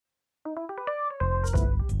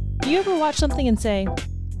Do you ever watch something and say,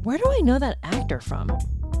 where do I know that actor from?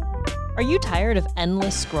 Are you tired of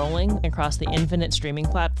endless scrolling across the infinite streaming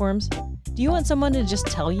platforms? Do you want someone to just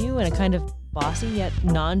tell you in a kind of bossy yet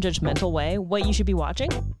non-judgmental way what you should be watching?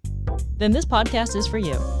 Then this podcast is for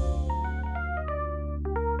you.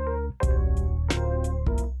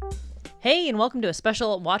 Hey, and welcome to a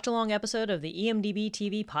special watch-along episode of the EMDB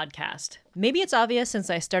TV podcast. Maybe it's obvious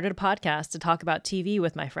since I started a podcast to talk about TV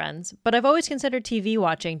with my friends, but I've always considered TV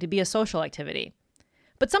watching to be a social activity.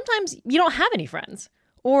 But sometimes you don't have any friends,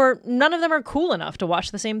 or none of them are cool enough to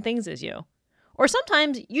watch the same things as you. Or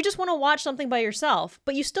sometimes you just want to watch something by yourself,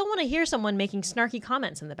 but you still want to hear someone making snarky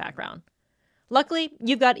comments in the background. Luckily,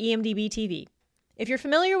 you've got EMDB TV. If you're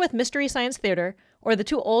familiar with Mystery Science Theater or the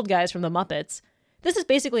two old guys from the Muppets, this is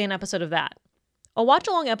basically an episode of that. A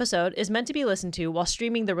watch-along episode is meant to be listened to while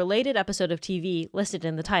streaming the related episode of TV listed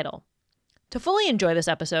in the title. To fully enjoy this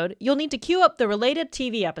episode, you'll need to queue up the related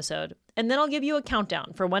TV episode, and then I'll give you a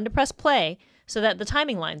countdown for when to press play so that the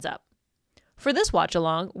timing lines up. For this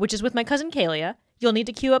watch-along, which is with my cousin Kalia, you'll need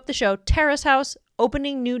to queue up the show Terrace House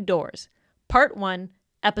Opening New Doors, Part 1,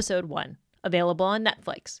 Episode 1, available on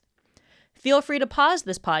Netflix. Feel free to pause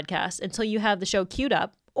this podcast until you have the show queued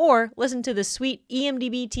up, or listen to the sweet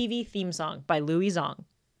EMDB TV theme song by Louis Zong.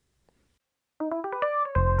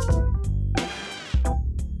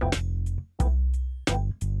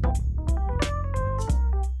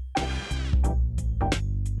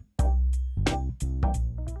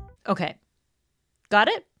 Okay, got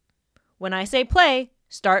it? When I say play,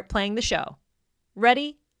 start playing the show.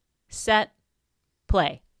 Ready, set,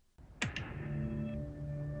 play.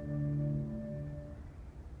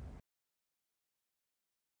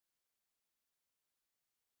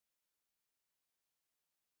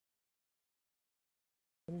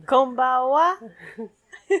 Konbanwa.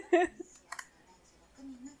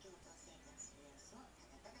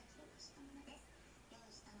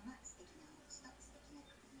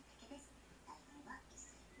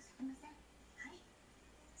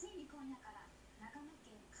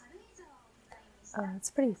 Oh,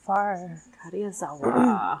 it's pretty far.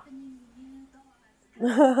 Karizawa.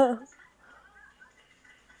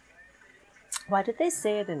 Why did they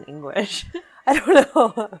say it in English? I don't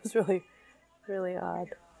know. It was really, really odd.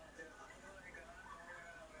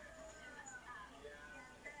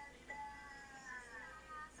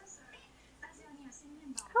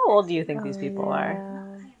 How old do you think these people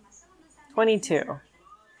are? 22.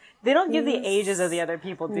 They don't give the ages of the other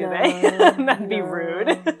people, do they? That'd be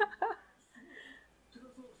rude.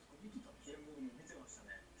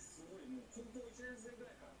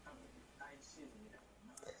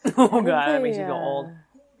 Oh god, that makes you feel old.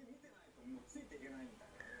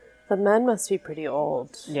 The men must be pretty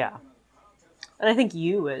old. Yeah. And I think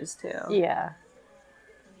you is too. Yeah.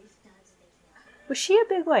 Was she a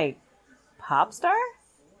big, like, pop star?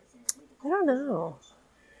 I don't know.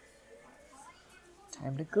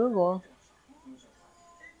 Time to Google.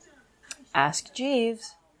 Ask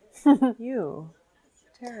Jeeves. You.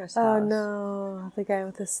 Terrace Oh House. no, the guy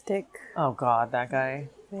with the stick. Oh god, that guy.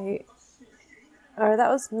 Wait. Or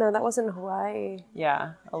that wasn't Hawaii.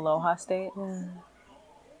 Yeah, Aloha State. Yeah.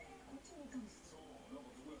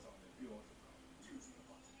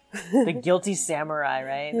 The guilty samurai,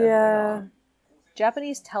 right? Yeah.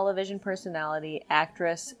 Japanese television personality,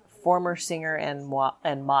 actress, former singer, and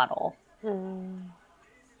model.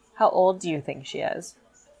 How old do you think she is?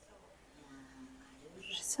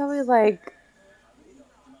 She's probably like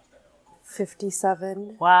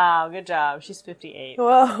 57. Wow, good job. She's 58.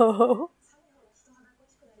 Whoa.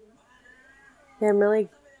 Yeah, I'm really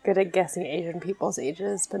good at guessing Asian people's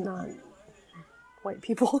ages, but not white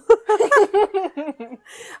people. I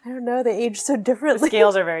don't know, they age so differently.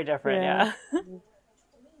 Scales are very different, yeah.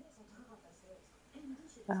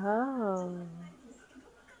 Oh.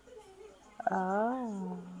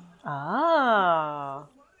 Oh. Ah.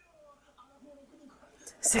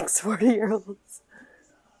 6 40-year-olds.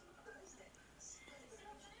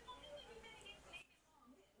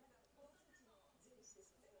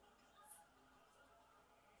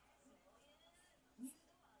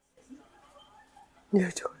 New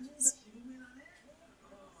doors.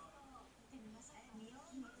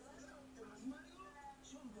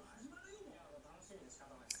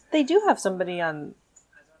 They do have somebody on,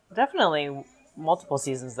 definitely multiple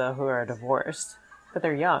seasons though, who are divorced, but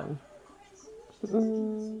they're young.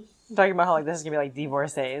 I'm talking about how like this is gonna be like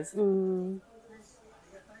divorcees.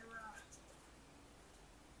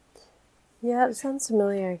 Yeah, it sounds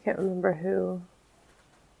familiar. I can't remember who.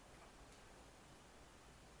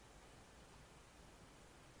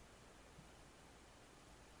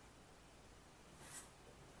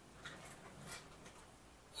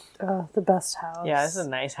 Oh, the best house. Yeah, this is a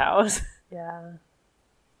nice house. Yeah.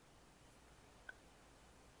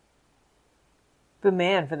 But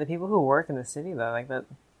man, for the people who work in the city, though, like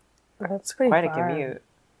That's pretty quite far. a commute.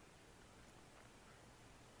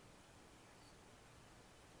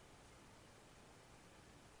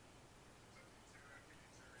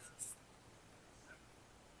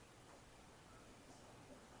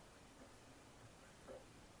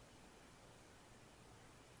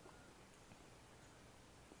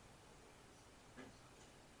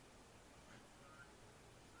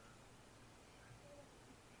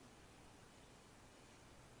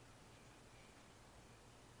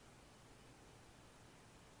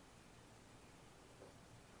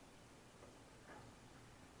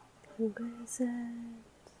 Who is it?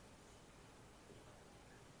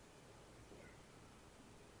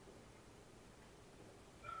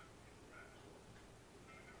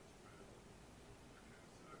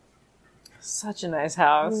 Such a nice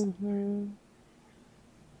house. Mm-hmm.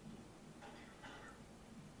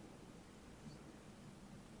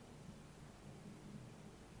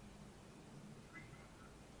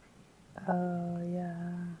 Oh,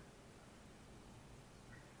 yeah.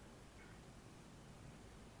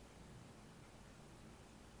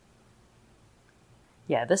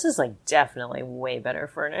 Yeah, this is like definitely way better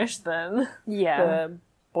furnished than Yeah. the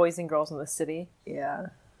boys and girls in the city. Yeah.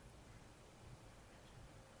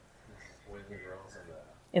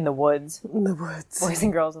 In the woods. In the woods. Boys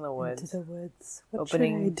and girls in the woods. Into the woods. What should I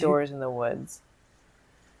Opening do? doors in the woods.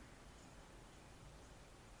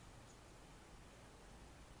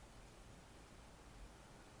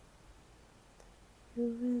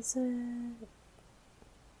 Who is it?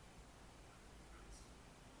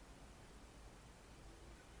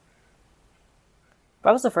 If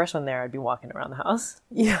I was the first one there, I'd be walking around the house.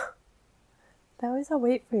 Yeah. They always all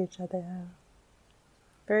wait for each other.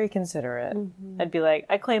 Very considerate. Mm-hmm. I'd be like,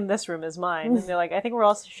 I claim this room as mine. And they're like, I think we're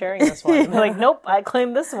all sharing this one. And they're like, nope, I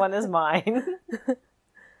claim this one as mine.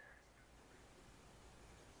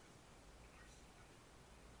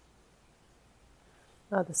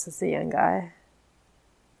 Oh, this is the young guy.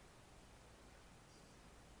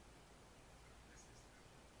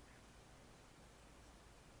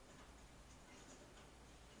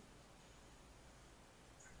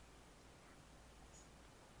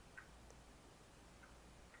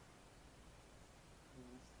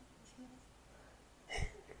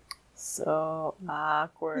 So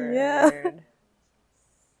awkward. Yeah.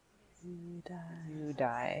 You die. You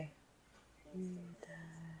die. You die.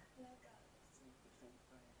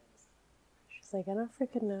 She's like, I don't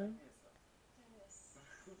freaking know.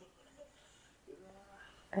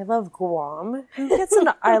 I love Guam. Who gets an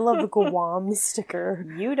I love Guam sticker?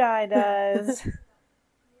 You die does.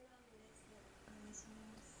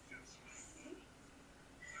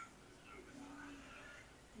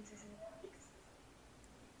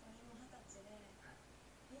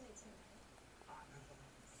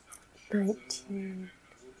 $19.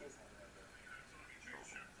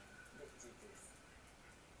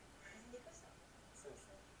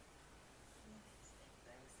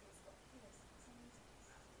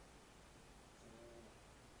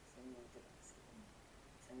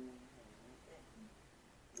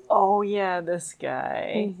 Oh yeah, this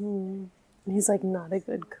guy. Mm-hmm. He's like not a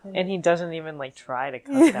good cook. And he doesn't even like try to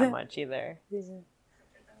cook that much either. Yeah.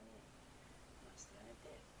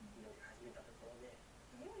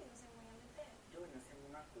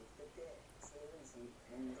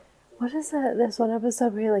 What is that? There's one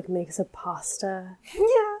episode where he like makes a pasta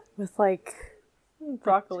Yeah. with like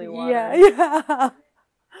Broccoli water. yeah.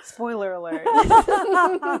 Spoiler alert.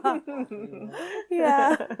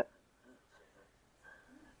 Yeah.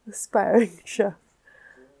 Aspiring chef.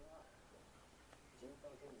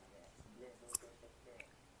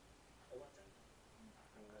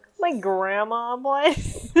 My grandma,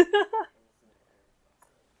 bless.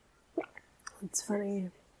 It's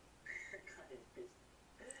funny.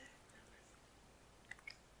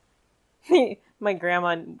 My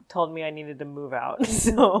grandma told me I needed to move out,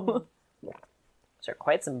 so those are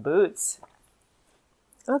quite some boots.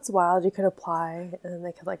 That's wild. You could apply and then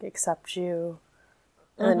they could like accept you.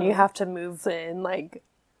 And then you have to move in like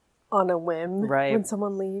on a whim Right. when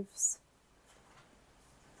someone leaves.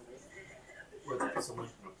 Or that someone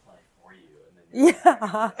can apply for you and then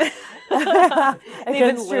Yeah. They've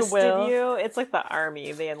Against your enlisted will. you. It's like the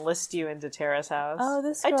army. They enlist you into Terrace house. Oh,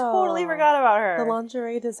 this I totally girl. forgot about her. The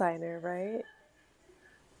lingerie designer, right?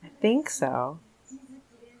 I think so.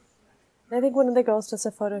 I think one of the girls does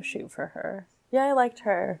a photo shoot for her. Yeah, I liked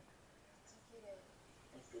her.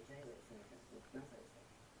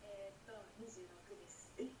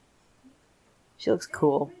 She looks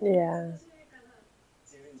cool. Yeah.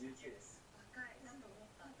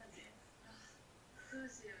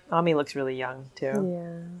 Ami looks really young, too.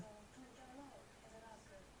 Yeah.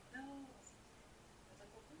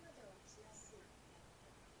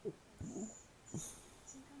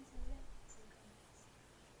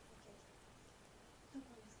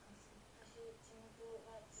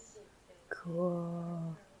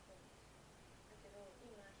 Cool.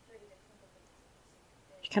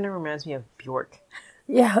 She kind of reminds me of Bjork.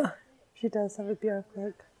 Yeah. She does have a Bjork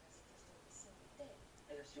look.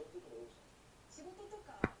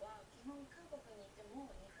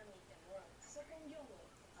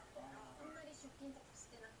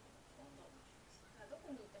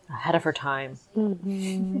 Ahead of her time.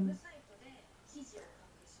 Mm-hmm.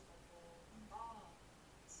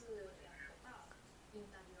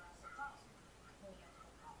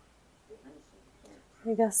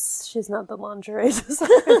 I guess she's not the lingerie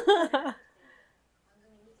designer.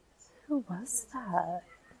 Who was that?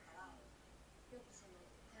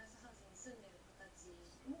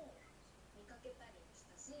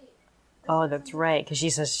 Oh, that's right. Because she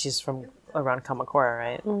says she's from around Kamakura,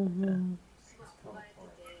 right? Mm-hmm.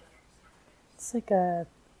 It's like a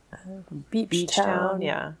beach town.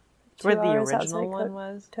 Yeah. It's 2 where the hours original outside one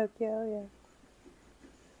was. Tokyo, yeah.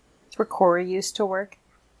 It's where Corey used to work.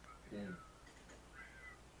 Yeah.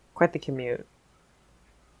 Quite the commute.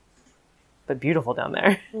 But beautiful down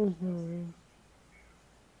there. Mm-hmm.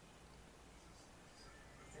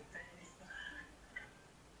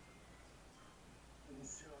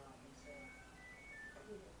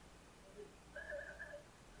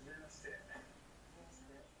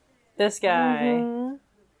 This guy. Mm-hmm.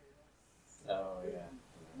 Oh, yeah.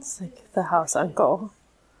 It's like the house uncle.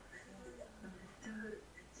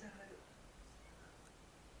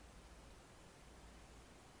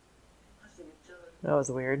 That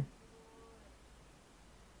was weird.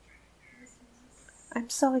 I'm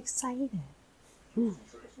so excited. You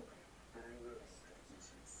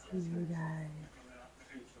guys.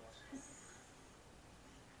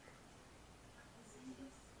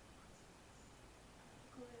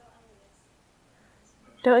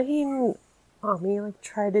 Don't he and Ami like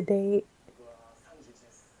try to date?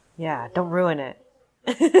 Yeah, don't ruin it.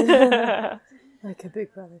 Like a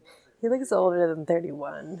big brother. He looks older than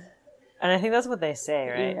 31. And I think that's what they say,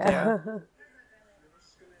 right? Yeah. Too?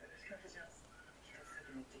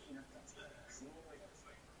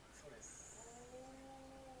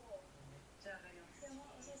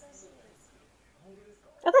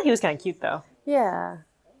 I thought he was kind of cute, though. Yeah.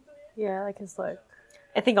 Yeah, I like his look.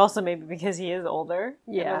 I think also maybe because he is older.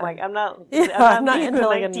 Yeah. And I'm like, I'm not. Yeah, I'm not into into,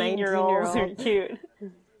 like, a 19-year-olds 19-year-old. are cute.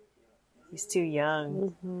 He's too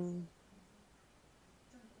young. Mm-hmm.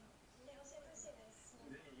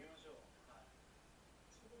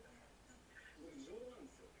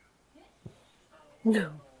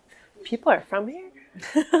 No. People are from here?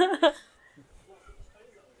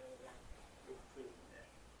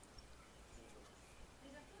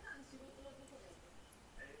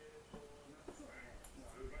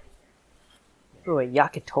 Ooh, a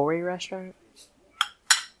yakitori restaurant.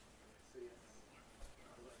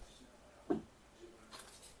 Wait,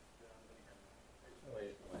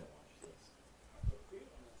 watch this.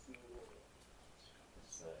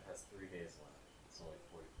 It has 3 days left. It's only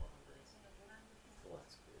 4,400. Well,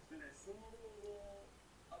 that's crazy.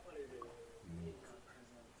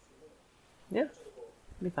 Yeah,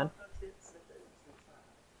 it'll be fun.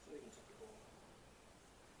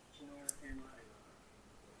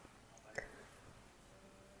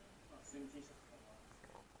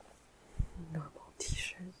 Normal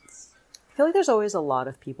t-shirts. I feel like there's always a lot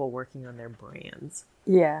of people working on their brands.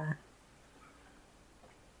 Yeah.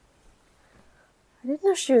 I didn't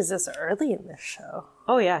know she was this early in this show.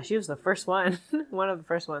 Oh yeah, she was the first one. One of the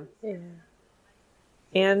first ones. Yeah.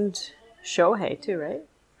 And Shohei too, right?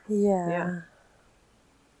 Yeah. Yeah.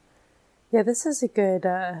 Yeah, this is a good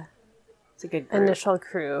It's a good group. initial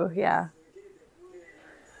crew. Yeah.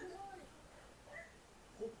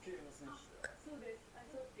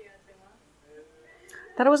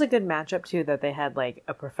 Thought it was a good matchup too that they had like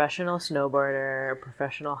a professional snowboarder, a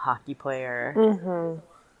professional hockey player. Mm-hmm.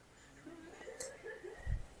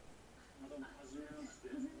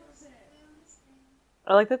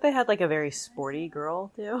 I like that they had like a very sporty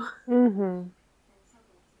girl too. Mm-hmm.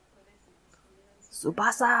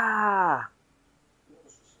 Tsubasa!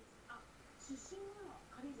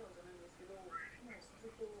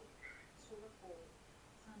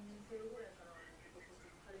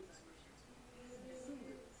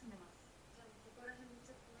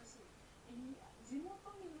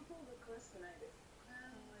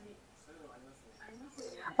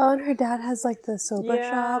 Oh, and her dad has like the soba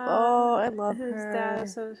shop. Oh, I love her.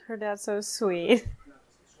 Her dad's so sweet.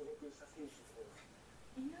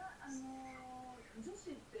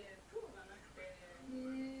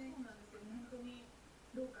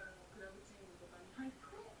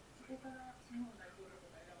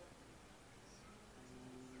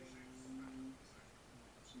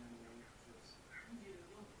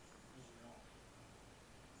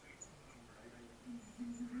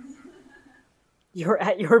 You're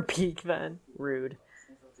at your peak then. Rude.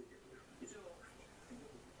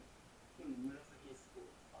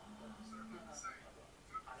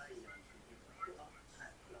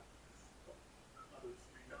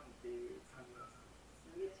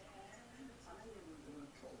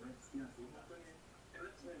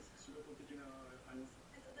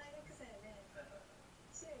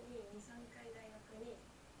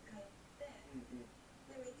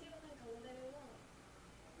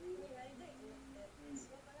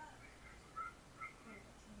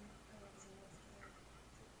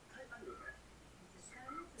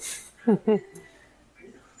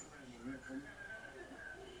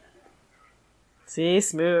 See,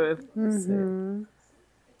 smooth. Mm-hmm.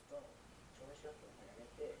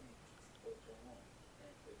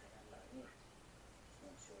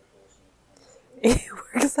 He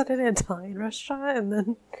works at an Italian restaurant and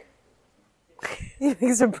then he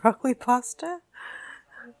makes a broccoli pasta.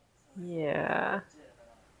 Yeah.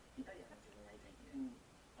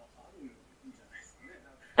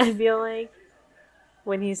 I feel like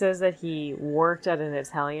when he says that he worked at an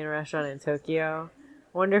Italian restaurant in Tokyo,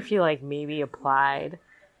 I wonder if he like maybe applied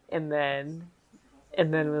and then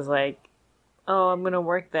was like, "Oh, I'm gonna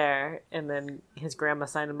work there," and then his grandma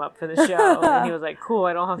signed him up for the show, and he was like, "Cool,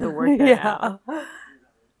 I don't have to work there now."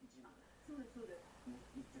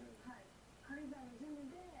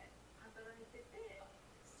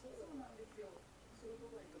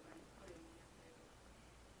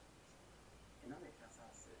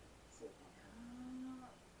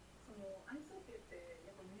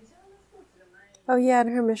 Oh yeah, and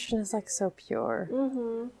her mission is like so pure.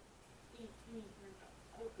 Mm-hmm.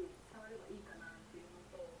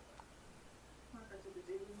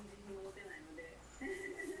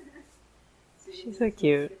 She's so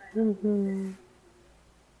cute. Mm-hmm.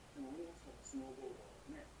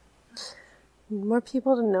 More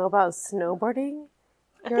people to know about snowboarding.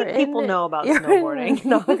 I think people know about you're snowboarding.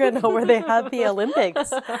 in Nagano where they had the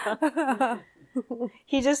Olympics.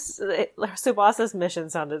 He just Subasa's mission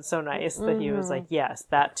sounded so nice that he was like, "Yes,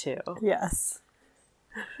 that too." Yes.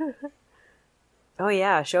 Oh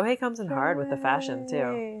yeah, Shohei comes in hard with the fashion too.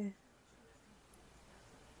 Yay.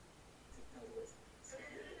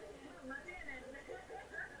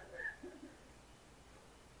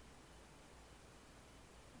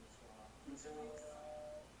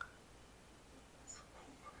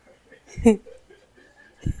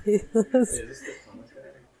 Is this the comic guy?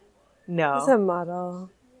 No, He's a model.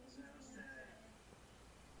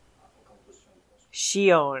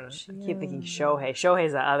 Shion. I keep thinking Shohei.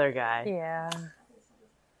 Shohei's the other guy. Yeah.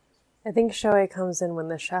 I think Shoei comes in when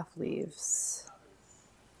the chef leaves.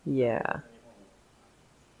 Yeah.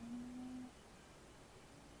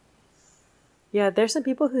 Yeah, there's some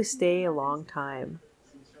people who stay a long time.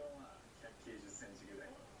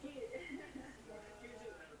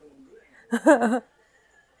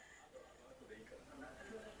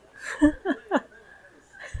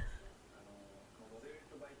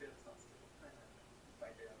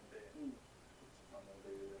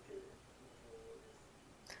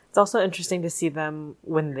 It's also interesting to see them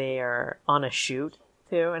when they are on a shoot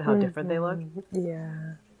too, and how different they look.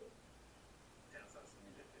 Yeah.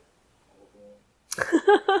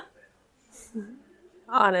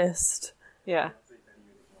 Honest. Yeah.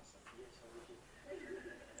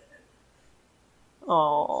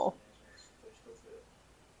 Oh.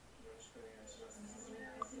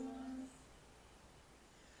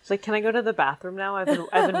 It's like, can I go to the bathroom now? I've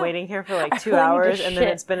been waiting here for like 2 really need to hours, and then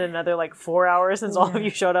shit. it's been another like 4 hours since all of you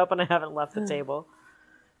showed up, and I haven't left the table.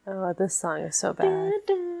 Oh, this song is so bad.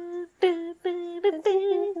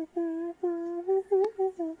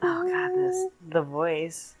 Oh god, the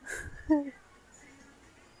voice.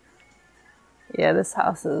 Yeah, this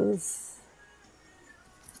house is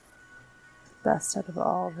best out of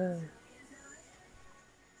all of them.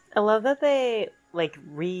 I love that they like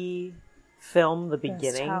re-film the Best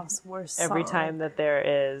beginning house, worst every song. time that there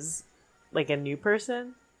is like a new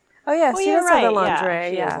person. Oh yeah, she does have the lingerie. Yeah,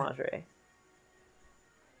 she Yeah, has lingerie.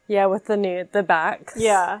 yeah, with the backs.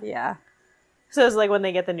 Yeah. yeah, So it's like when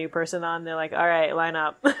they get the new person on, they're like, "All right, line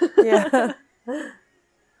up." yeah.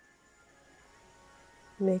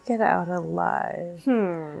 Make it out alive.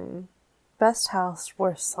 Best house,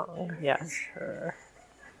 worst song. Yeah. Sure.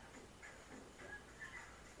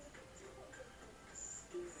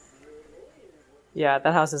 Yeah,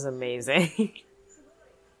 that house is amazing.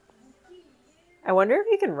 I wonder if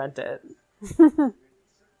you can rent it.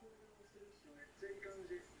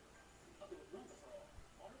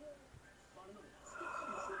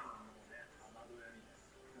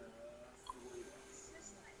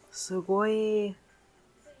 Sugoi.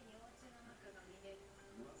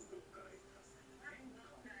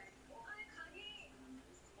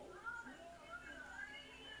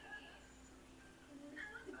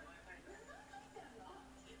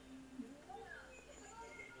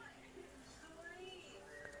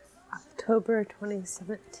 October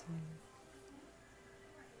 2017.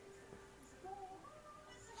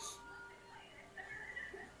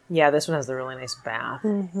 Yeah, this one has the really nice bath.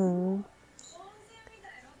 Oh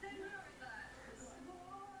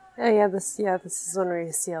yeah, this is when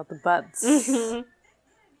we see all the butts.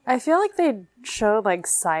 I feel like they showed like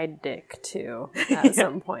side dick too at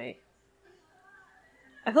some point.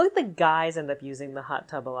 I feel like the guys end up using the hot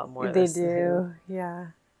tub a lot more. They do, yeah.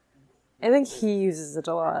 I think he uses it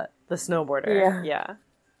a lot. The snowboarder. Yeah. Yeah.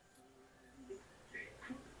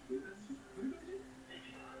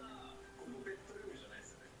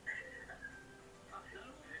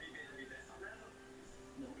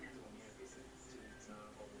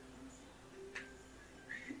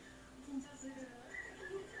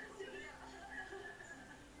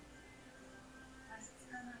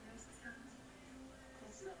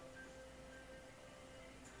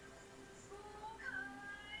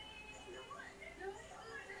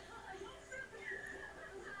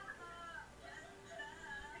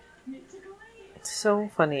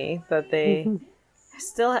 So funny that they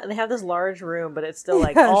they have this large room, but it's still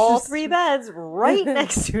like Yeah, it's all just- 3 beds right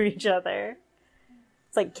next to each other.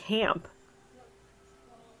 It's like camp.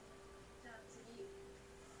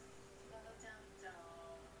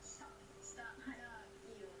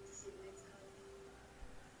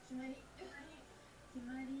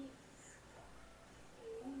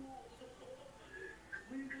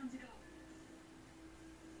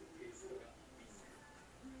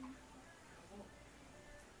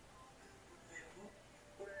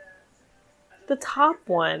 The top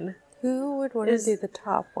one. Who would want to Is- do the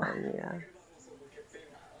top one? Yeah.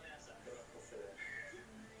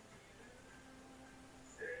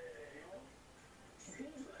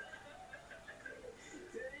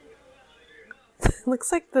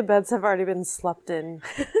 Looks like the beds have already been slept in.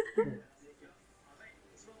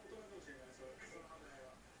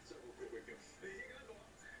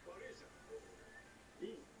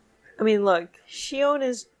 I mean, look, Shion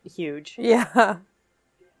is huge. Yeah.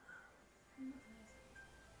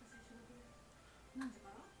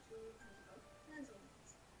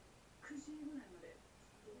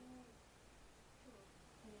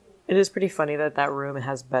 It is pretty funny that that room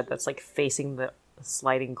has a bed that's like facing the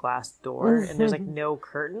sliding glass door, and there's like no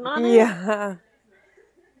curtain on it. Yeah.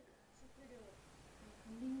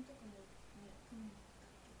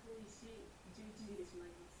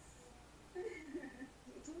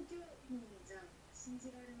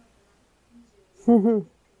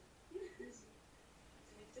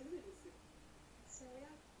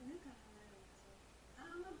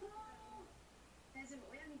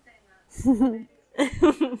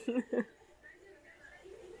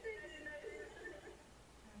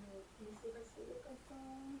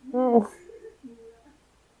 Oh.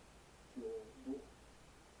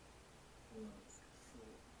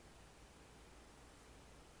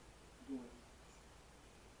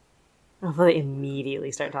 Oh, they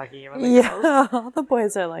immediately start talking about themselves. Yeah, all the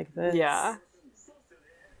boys are like this. Yeah.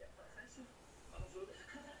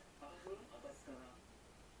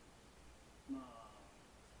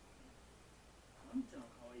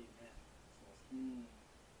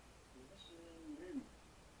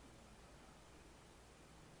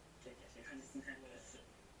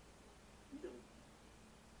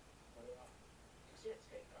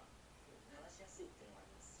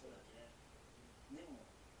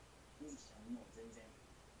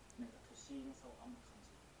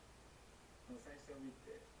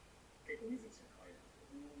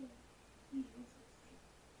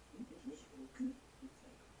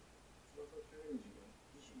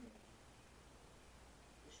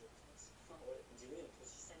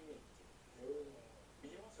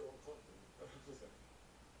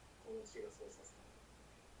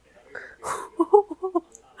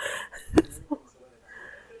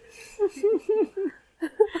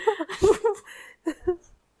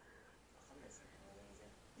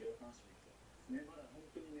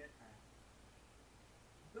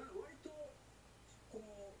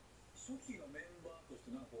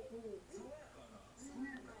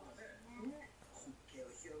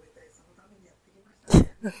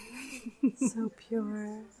 So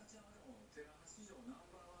pure.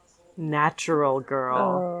 Natural girl.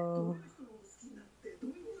 Oh.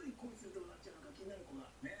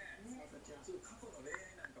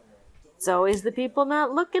 It's always the people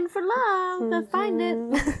not looking for love that find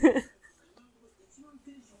it.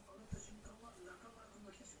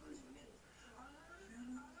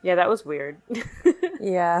 Yeah, that was weird.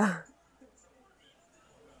 Yeah.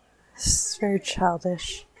 It's very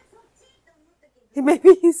childish.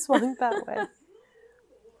 Maybe he swung that way.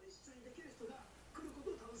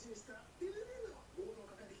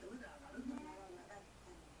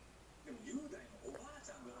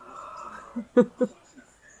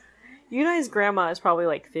 Yunai's grandma is probably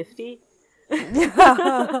like 50.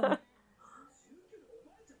 Yeah.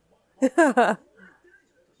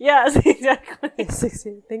 Yes, exactly.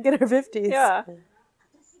 60. Think in her 50s. Yeah.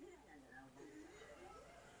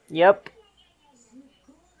 Yep.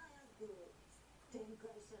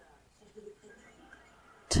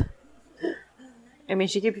 I mean,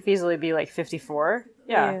 she could easily be like 54.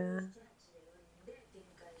 Yeah.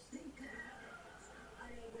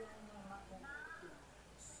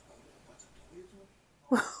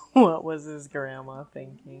 What was his grandma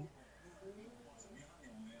thinking?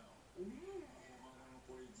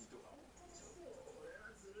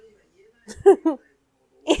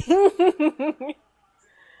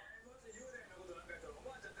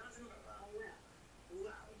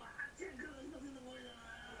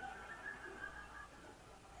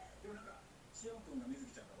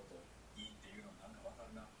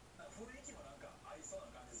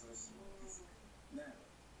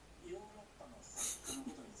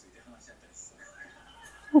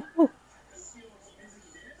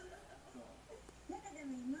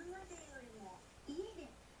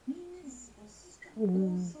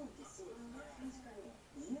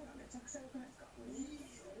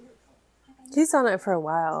 He's on it for a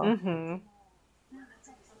while. Mm-hmm.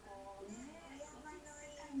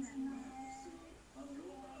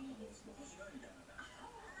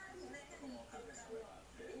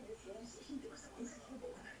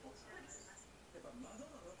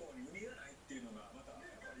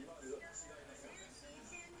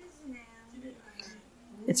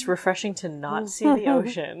 It's refreshing to not see the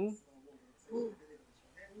ocean.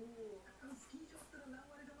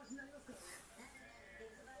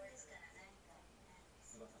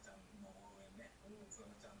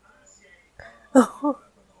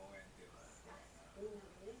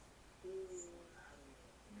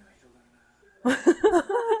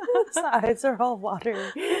 His eyes are all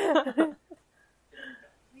watery.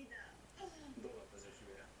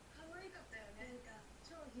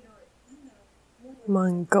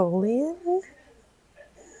 Mongolian?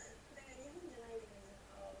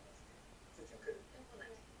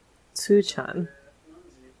 Tsuchan.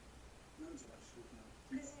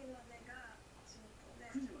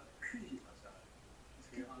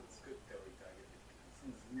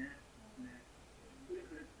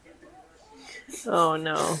 Oh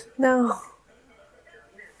no. No.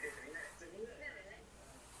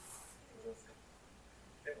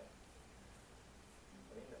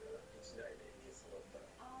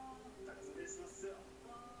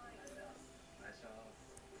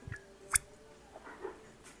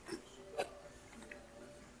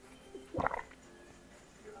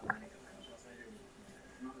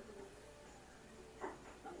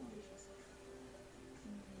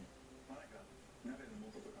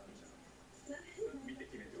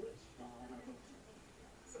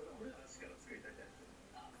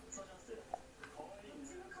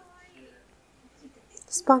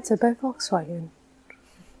 Sponsored by Volkswagen.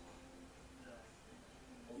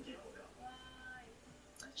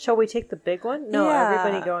 Shall we take the big one? No, Yeah.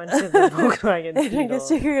 everybody go into the Volkswagen I guess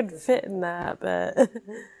Beetle. you could fit in that, but What's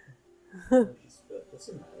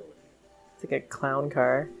the matter with It's like a clown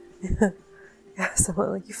car. yeah,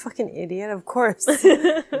 someone like, you fucking idiot, of course.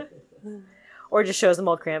 Or just shows them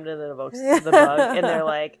all crammed into the bug, and they're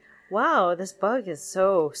like, wow, this bug is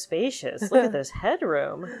so spacious. Look at this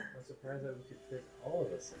headroom. you? I'm surprised that we could fit all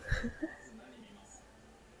of us in there.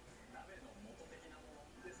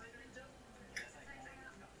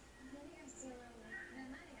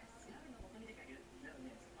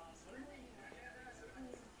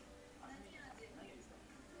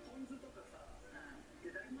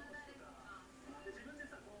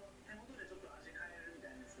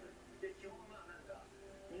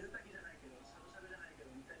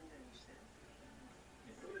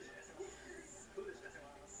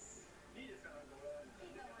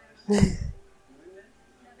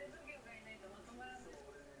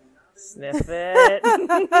 Sniff it.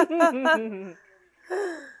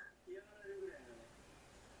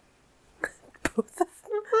 Both of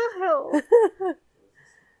What the hell?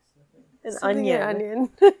 An Sniffing onion. an onion.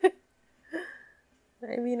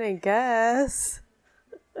 I mean, I guess.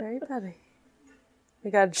 Very buddy. My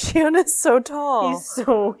god, Shion is so tall. He's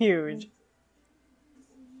so huge.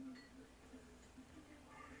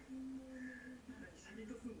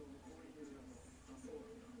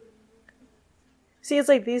 See, it's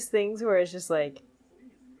like these things where it's just like,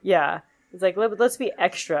 yeah, it's like let's be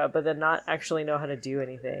extra, but then not actually know how to do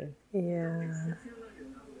anything. Yeah.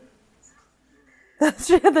 That's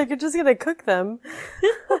true. They're just gonna cook them.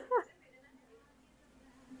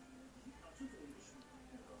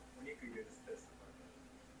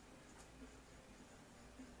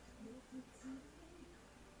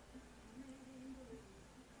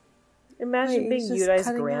 Imagine Wait, being he's just Yurai's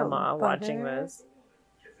cutting out grandma watching butter? this.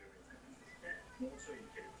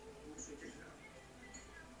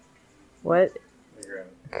 What? My grandma.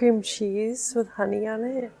 Cream cheese with honey on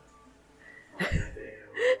it.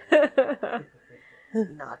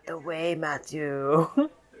 Not the way, Matthew.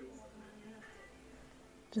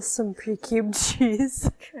 Just some pre-cubed cheese.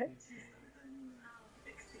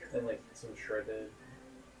 And like some shredded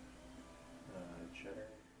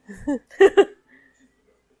cheddar.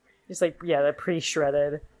 Just like, yeah, the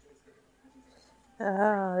pre-shredded.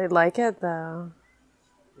 Oh, they like it though.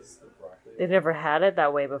 This is the broccoli. They've never had it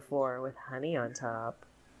that way before with honey on top.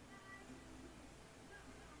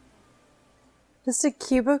 Just a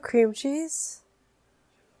cube of cream cheese?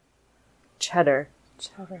 Cheddar.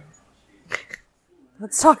 Cheddar.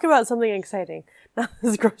 Let's talk about something exciting. Not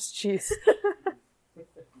this gross cheese.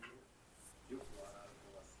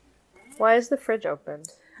 Why is the fridge open?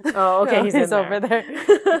 Oh, okay, he's in there. over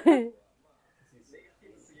there.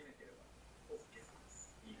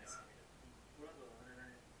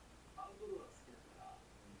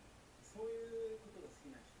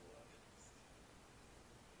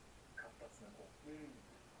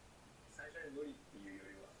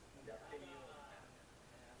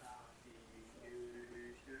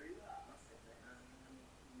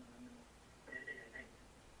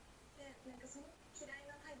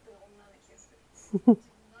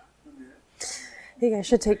 I think I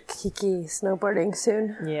should take Kiki snowboarding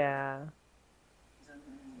soon. Yeah.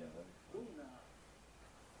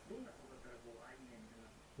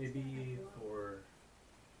 Maybe for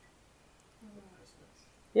Christmas.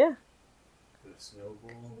 Yeah. The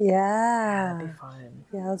snowball. Yeah. That'd be fun.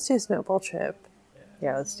 Yeah, let's do a snowball trip.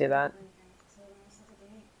 Yeah, let's do that.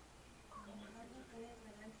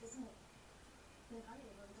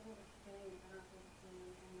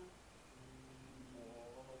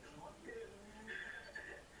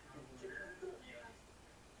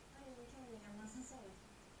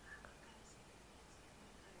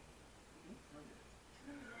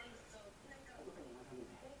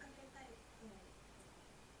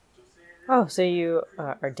 Oh, so you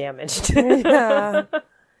are damaged. Yeah.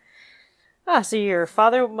 So your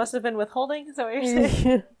father must have been withholding? Is that what you're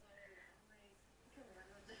saying?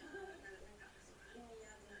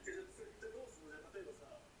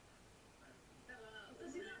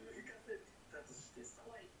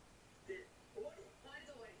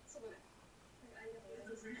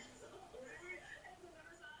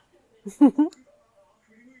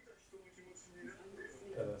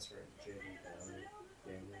 Oh, that's right. JD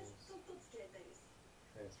Daniels.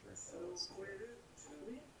 Transfer Terrace.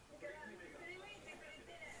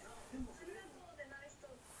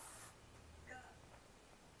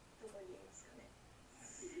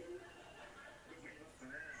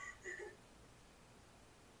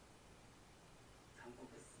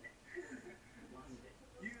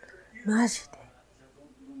 Majide.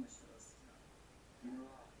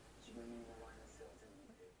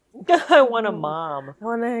 I want a mom. I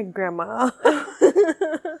want a grandma.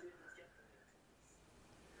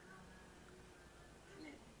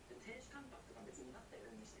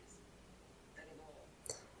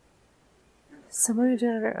 Someone who did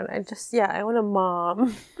it on their own. I want a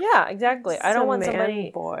mom. Yeah, exactly. I don't want somebody.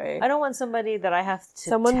 Boy. I don't want somebody that I have to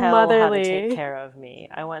Someone tell how to motherly. take care of me.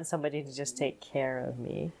 I want somebody to just take care of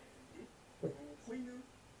me.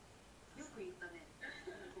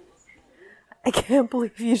 I can't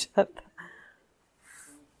believe you said that.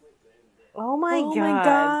 Oh my Oh god! my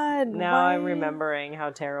God, Now I'm why- remembering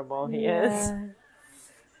how terrible he is. Yeah.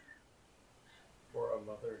 For a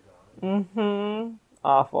mother god. Mm-hmm.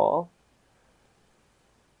 Awful.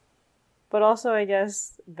 But also, I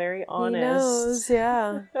guess, very He honest. knows,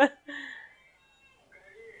 yeah.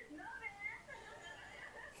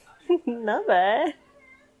 Nabe.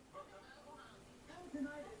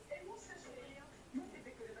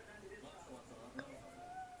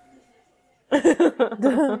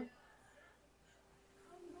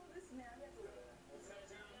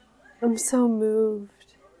 I'm so moved.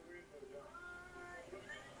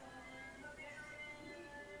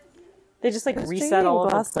 They just like Just reset drinking all a of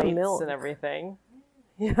the glass of plates milk. and everything.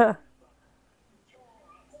 Yeah.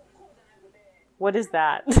 What is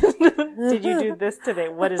that? Did you do this today?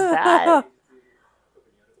 What is that?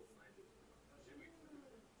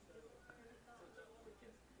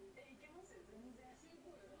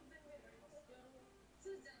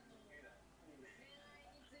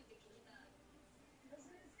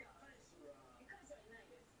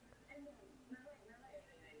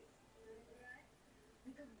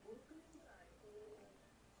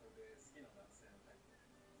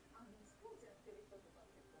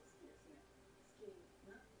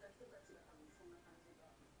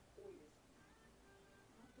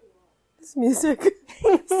 This music.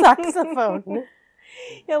 Saxophone.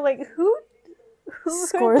 Yeah, like who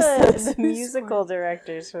Scores are the this. musical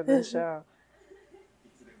directors for the show?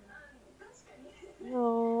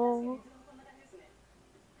 Oh.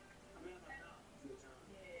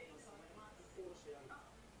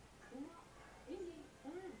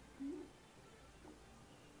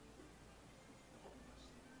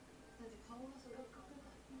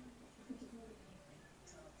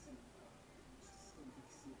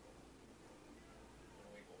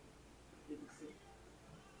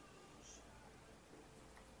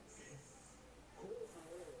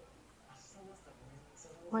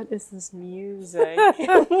 What is this music?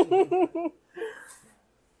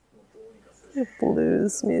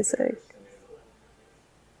 Blues music.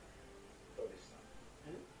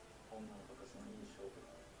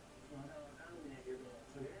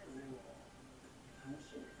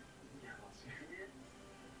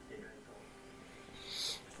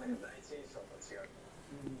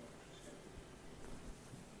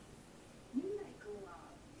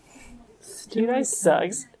 You guys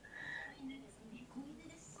sucks.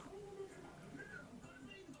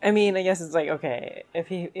 I mean, I guess it's like, okay, if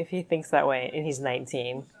he thinks that way and he's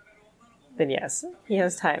 19, then yes, he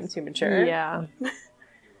has time to mature. Yeah.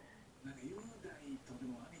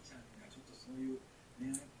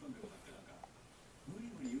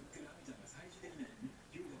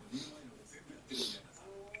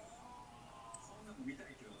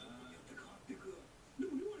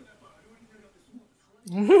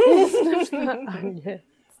 Onions.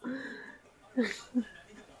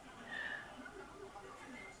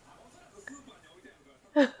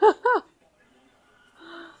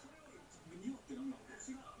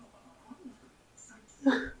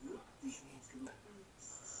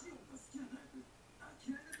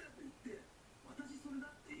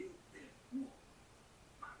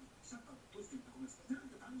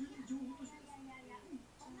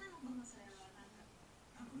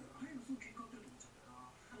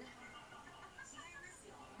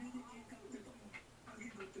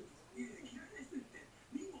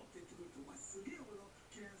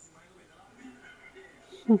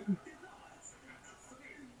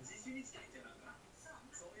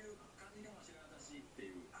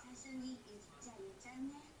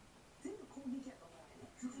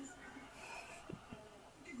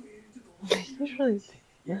 Usually.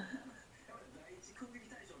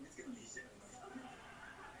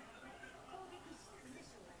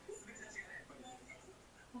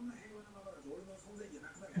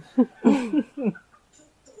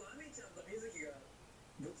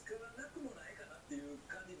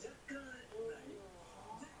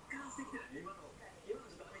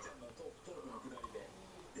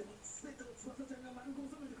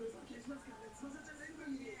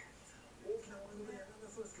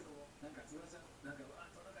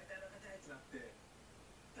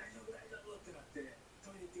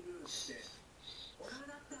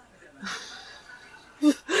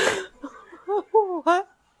 What?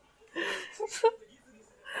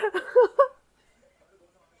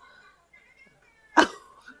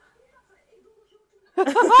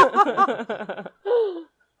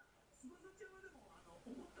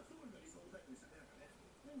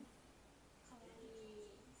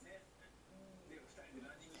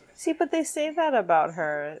 See, but they say that about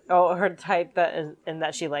her. Oh, her type and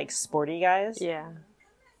that she likes sporty guys. Yeah.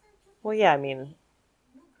 Well, yeah, I mean,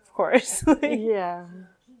 of course. Yeah.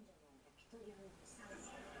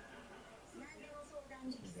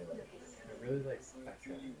 I really like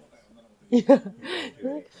backtracking. Yeah.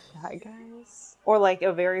 Like that guys. Or like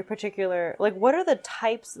a very particular, like what are the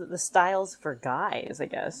types, the styles for guys, I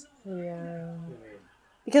guess? Yeah.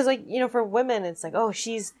 Because like, you know, for women, it's like, oh,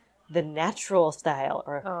 she's the natural style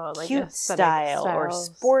or Oh, like cute aesthetic style or styles.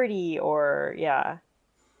 sporty or, yeah.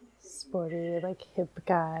 Sporty, like hip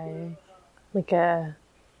guy. Like a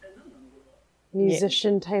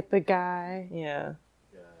musician type of guy. Yeah.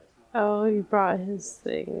 Oh, he brought his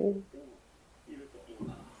thing.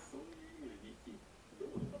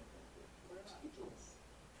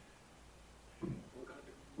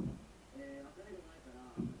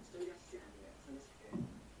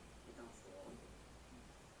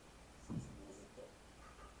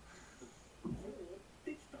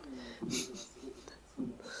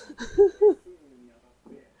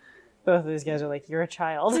 Both of these guys are like, you're a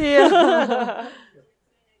child. Yeah.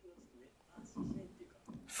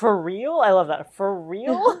 For real? I love that. For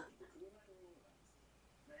real?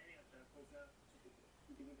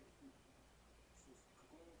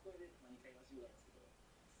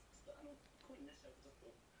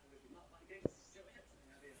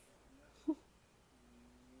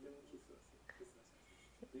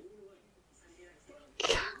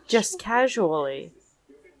 just casually.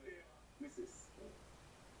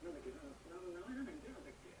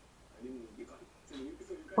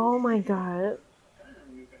 Oh my god.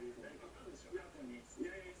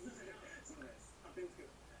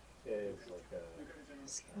 It's like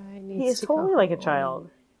This guy He needs is to go totally like a home. child.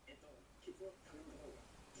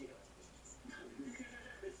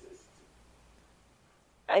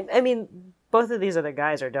 I mean, both of these other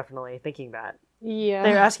guys are definitely thinking that. Yeah.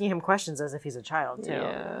 They're asking him questions as if he's a child, too.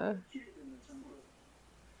 Yeah.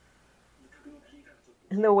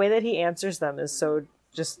 And the way that he answers them is so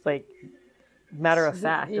just, like, matter of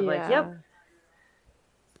fact. Of like, yep.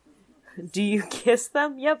 Do you kiss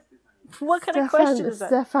them? Yep. What kind of question is that?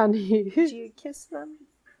 Stephanie. Do you kiss them?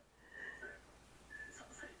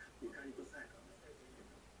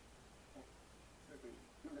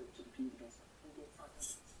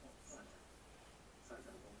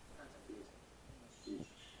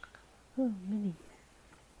 Oh, Minnie.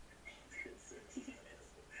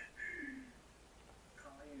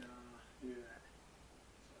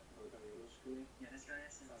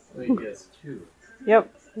 I think he has two.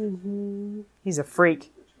 Yep. Mm-hmm. He's a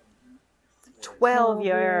freak. 12 12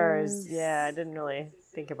 years. years. Yeah, I didn't really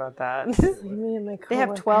think about that. Me and my They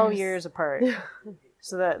have 12 coworkers. years apart.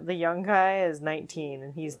 So that the young guy is 19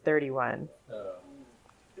 and he's 31.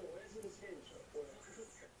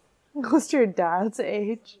 Close to your dad's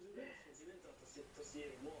age.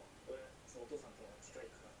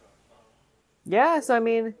 Yeah, so I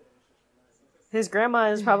mean, his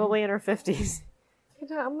grandma is probably in her 50s. Your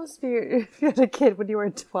dad must be if you had a kid when you were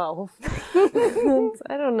 12.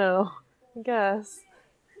 I don't know. I guess.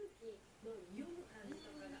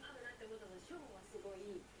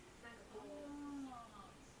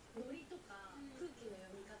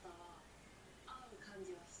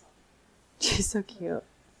 She's so cute.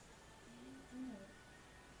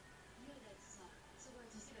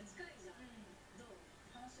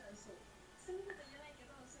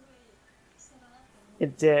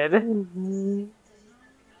 It did. Mm-hmm.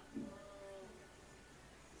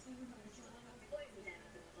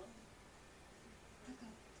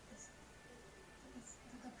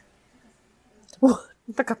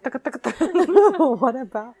 What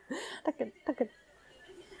about?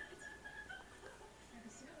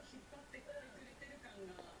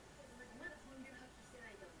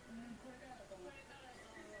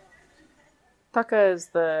 Taka is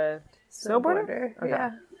the snowboarder? Okay.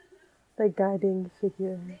 Yeah. The guiding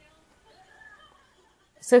figure.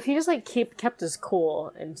 So if he just like kept his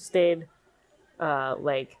cool and stayed,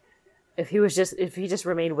 like, if he just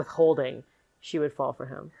remained withholding, she would fall for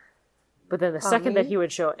him. But then the second that he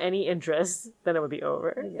would show any interest, then it would be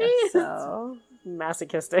over. I guess so.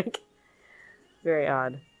 Masochistic. Very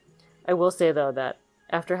odd. I will say though that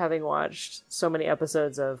after having watched so many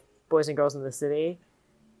episodes of Boys and Girls in the City,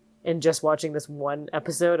 and just watching this one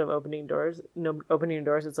episode of Opening Doors,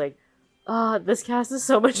 it's like, this cast is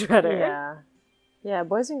so much better. Yeah. Yeah,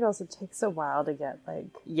 Boys and Girls, it takes a while to get, like,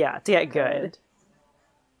 Yeah, to get good.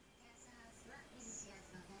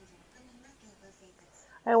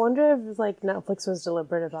 I wonder if, like, Netflix was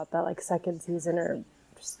deliberate about that, like, second season or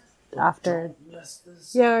just after.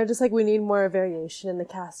 Yeah, or just, like, we need more variation in the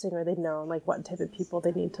casting, or they know, like, what type of people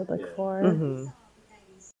they need to look for. Mm-hmm.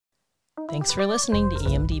 Thanks for listening to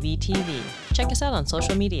EMDB TV. Check us out on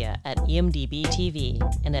social media at EMDB TV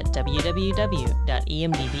and at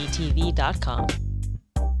www.emdbtv.com.